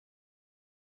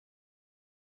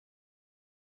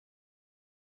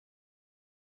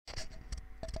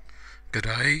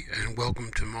G'day and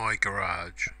welcome to my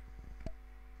garage.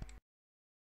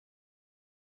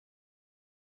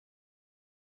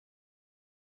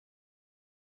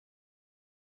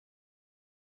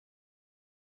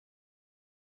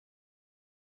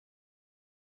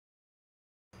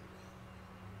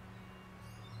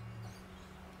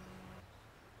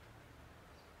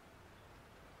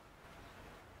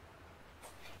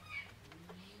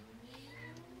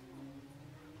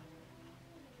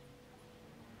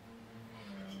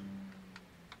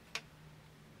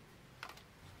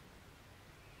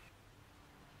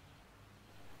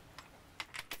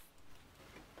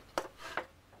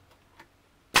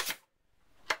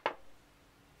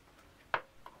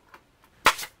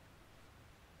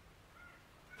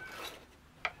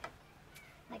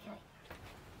 Okay.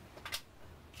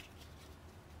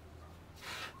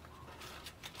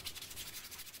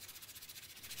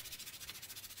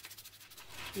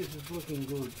 This is looking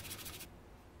good.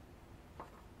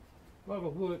 A lot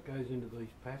of work goes into these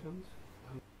patterns.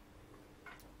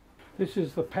 This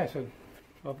is the pattern.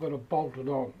 I've got to bolt it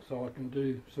on so I can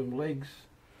do some legs,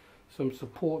 some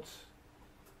supports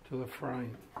to the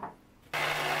frame.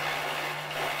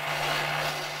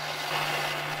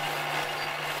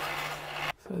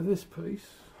 So this piece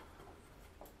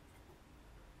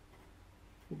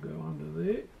will go under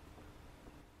there.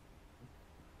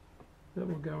 That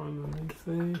will go underneath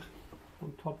there.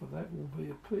 On top of that will be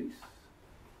a piece.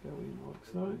 Go in like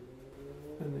so.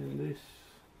 And then this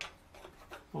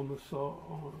on the side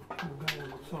will go on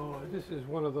the side. This is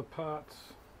one of the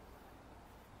parts,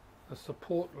 a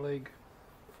support leg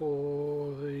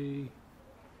for the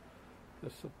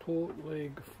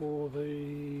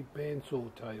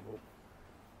bandsaw table.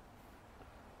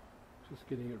 Just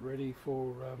getting it ready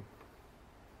for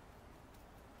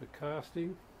the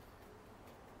casting.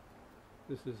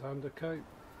 This is undercoat.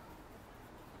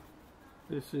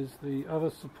 This is the other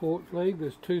support leg.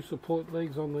 There's two support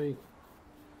legs on the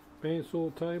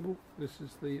bandsaw table. This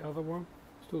is the other one.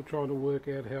 Still trying to work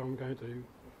out how I'm going to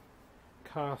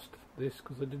cast this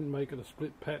because I didn't make it a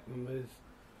split pattern. There's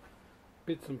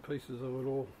bits and pieces of it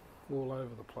all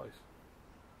over the place.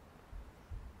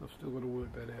 I've still got to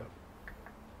work that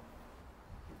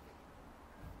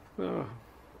out.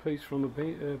 Piece from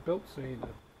the belt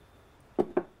sander.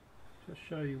 Just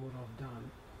show you what I've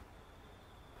done.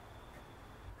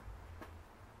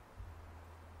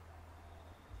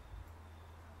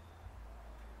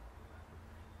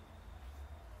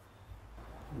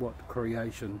 What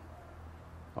creation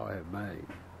I have made.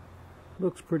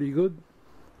 Looks pretty good.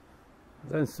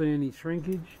 Don't see any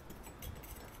shrinkage.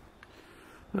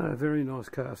 Very nice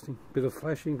casting. Bit of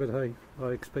flashing, but hey, I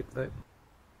expect that.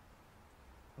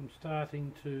 I'm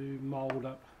starting to mould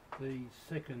up the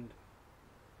second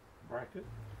bracket.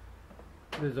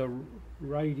 There's a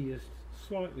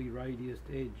slightly radiused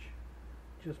edge,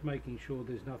 just making sure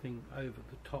there's nothing over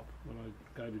the top when I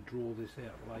go to draw this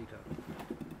out later.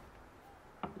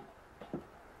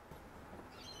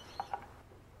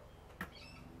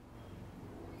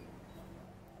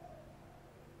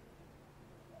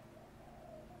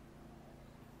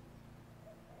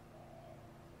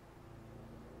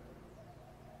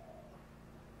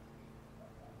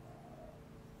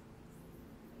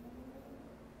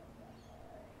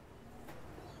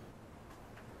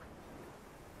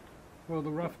 Well, the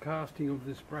rough casting of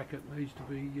this bracket needs to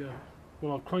be,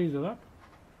 well, I've cleaned it up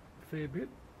a fair bit,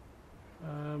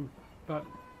 but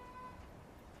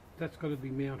that's got to be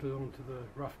mounted onto the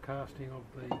rough casting of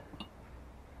the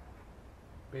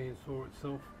bandsaw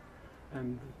itself,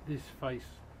 and this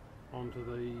face onto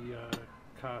the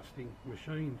casting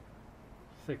machined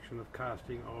section of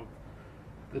casting of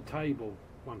the table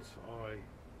once I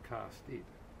cast it.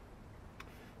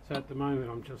 So at the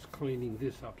moment I'm just cleaning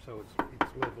this up so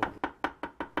it's level.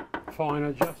 Fine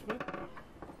adjustment.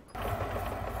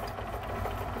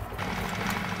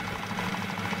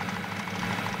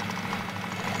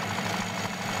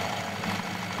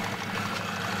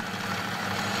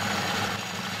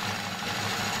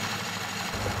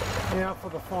 Now for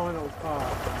the final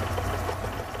part.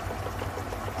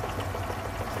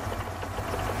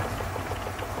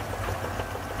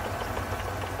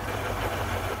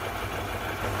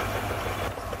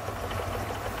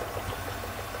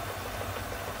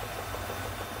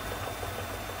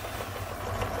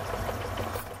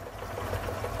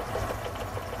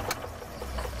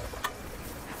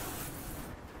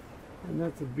 And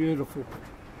that's a beautiful.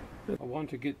 I want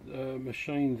to get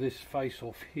machine this face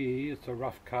off here. It's a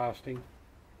rough casting.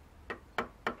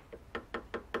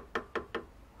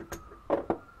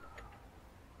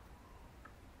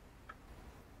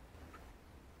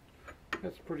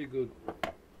 That's pretty good.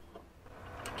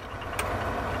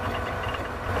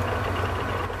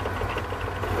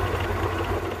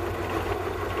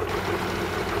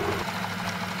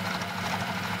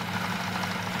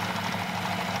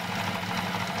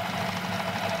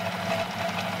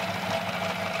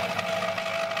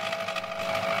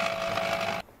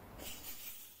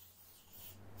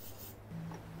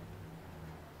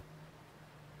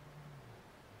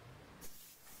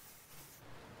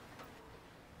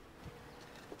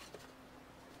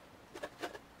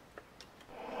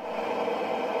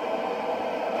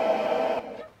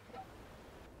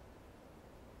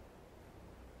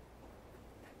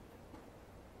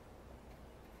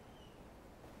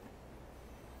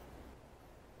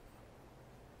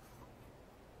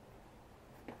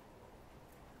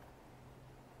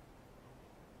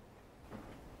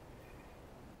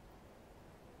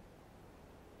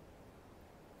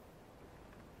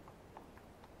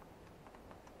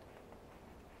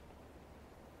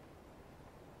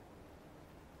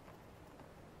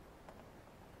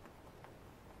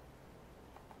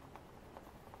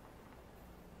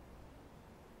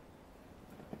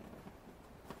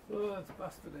 Oh, it's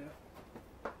busted out.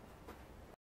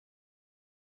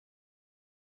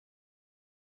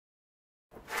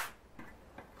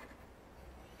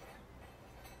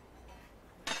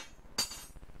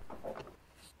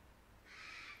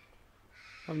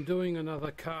 I'm doing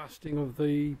another casting of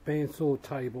the bandsaw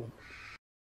table.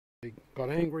 I got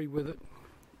angry with it,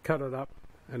 cut it up,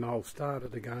 and I'll start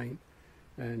it again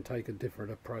and take a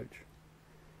different approach.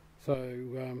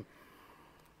 So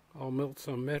I'll melt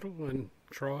some metal and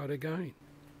try it again.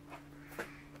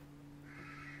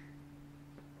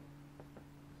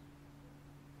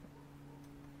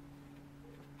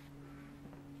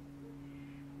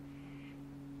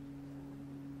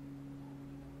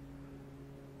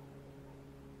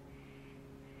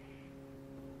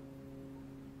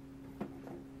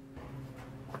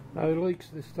 No leaks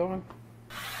this time.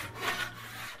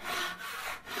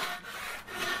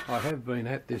 I have been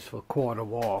at this for quite a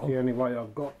while. The only way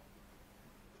I've got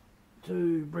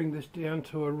to bring this down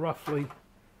to a roughly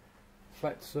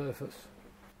flat surface.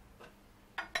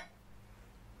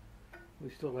 We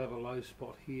still have a low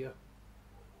spot here,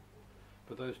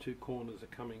 but those two corners are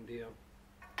coming down.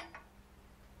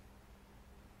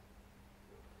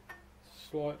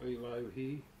 Slightly low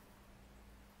here.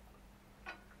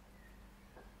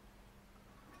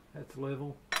 That's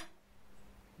level,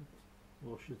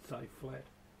 or I should say flat.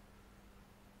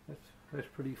 That's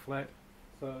pretty flat.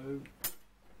 So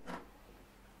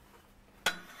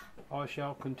I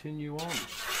shall continue on.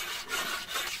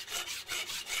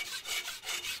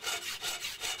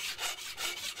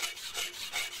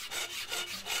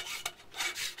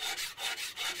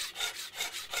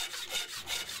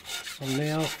 I'm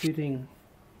now fitting.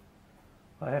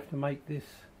 I have to make this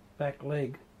back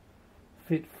leg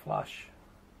fit flush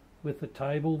with the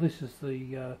table. This is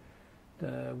the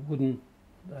wooden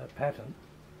pattern.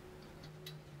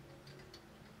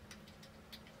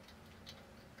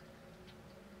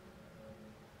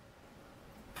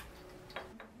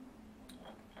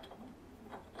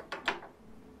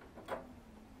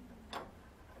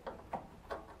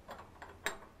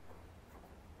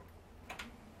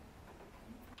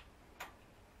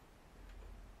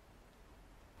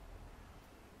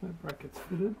 No brackets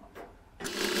fitted.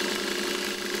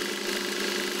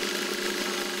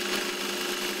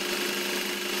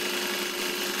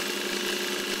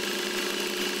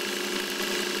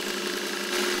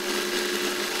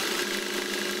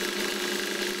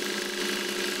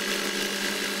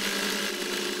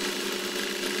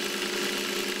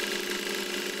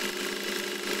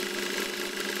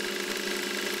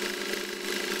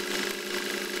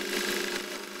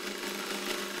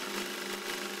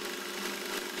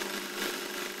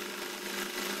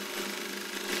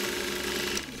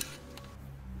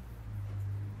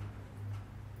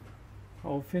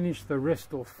 I'll finish the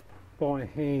rest off by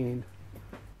hand.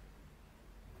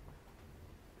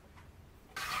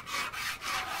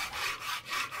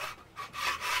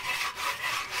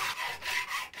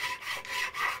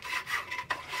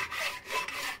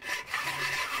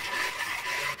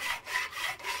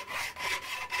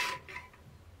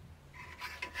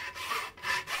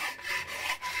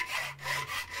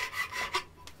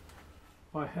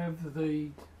 I have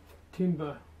the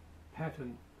timber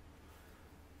pattern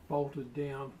bolted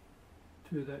down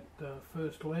to that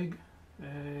first leg,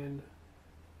 and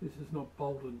this is not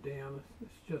bolted down,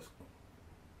 it's just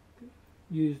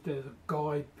used as a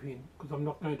guide pin, because I'm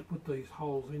not going to put these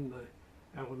holes in the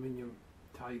aluminium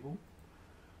table.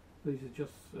 These are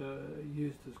just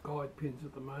used as guide pins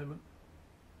at the moment.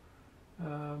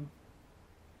 I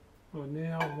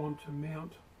now want to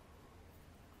mount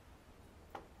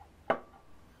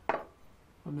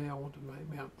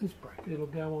this bracket. It'll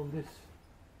go on this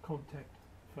contact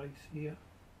face here.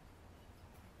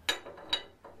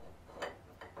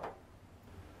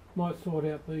 Might sort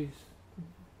out these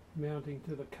mounting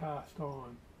to the cast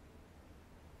iron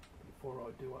before I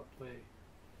do up there.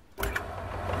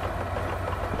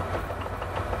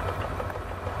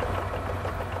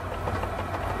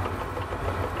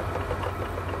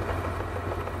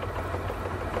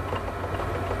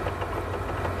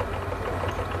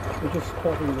 We're just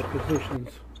spotting the position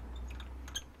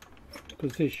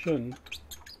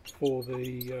for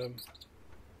the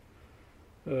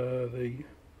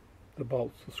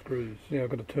bolts, the screws. Now I've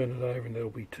got to turn it over and there'll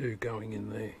be two going in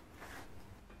there.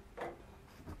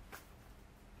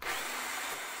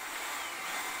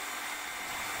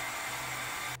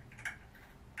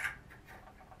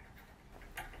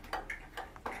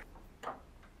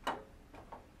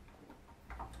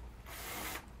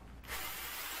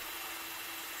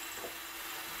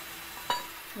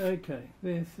 Okay,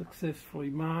 they're successfully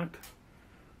marked.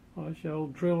 I shall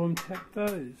drill and tack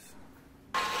those.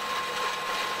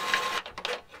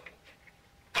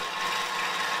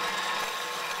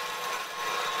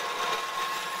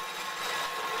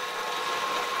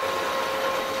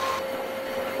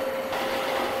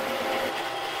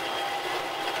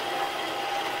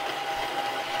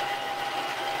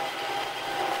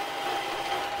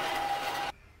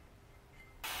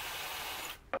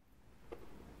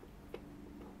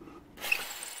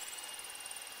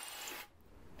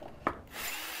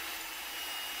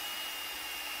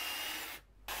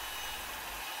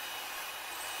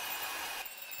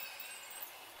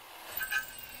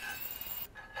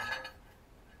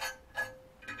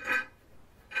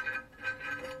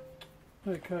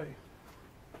 Okay,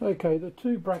 the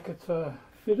two brackets are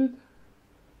fitted.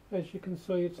 As you can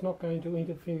see, it's not going to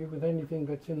interfere with anything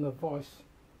that's in the vise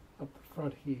up the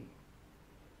front here.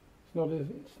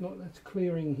 It's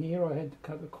clearing here. I had to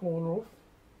cut the corner off.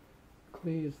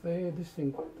 Clears there. This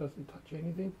thing doesn't touch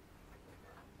anything,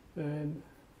 and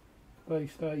they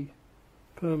stay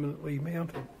permanently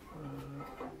mounted.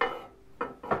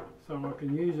 So I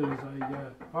can use it as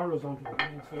a horizontal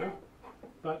bandsaw,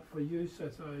 but for use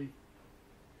as a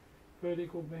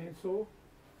vertical bandsaw,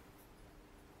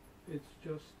 it's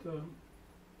just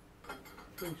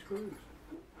 3 screws.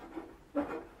 I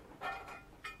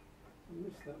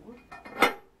missed that one.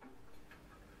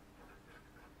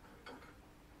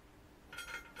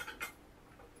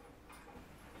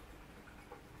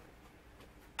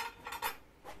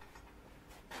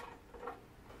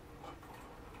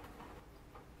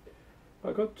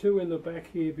 I got 2 in the back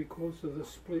here because of the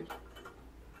split.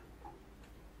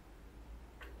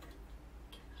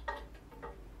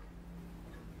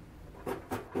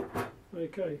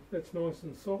 Okay, that's nice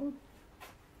and solid.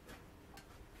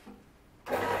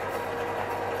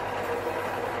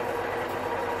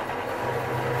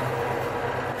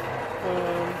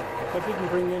 I didn't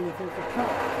bring anything to cut.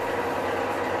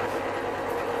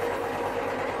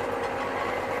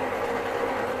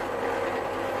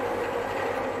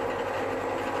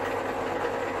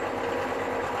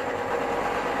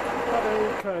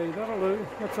 Okay, that'll do.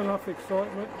 That's enough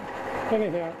excitement.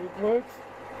 Anyhow, it works.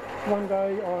 One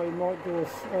day I might do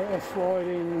a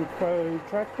sliding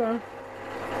protractor,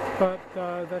 but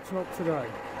that's not today.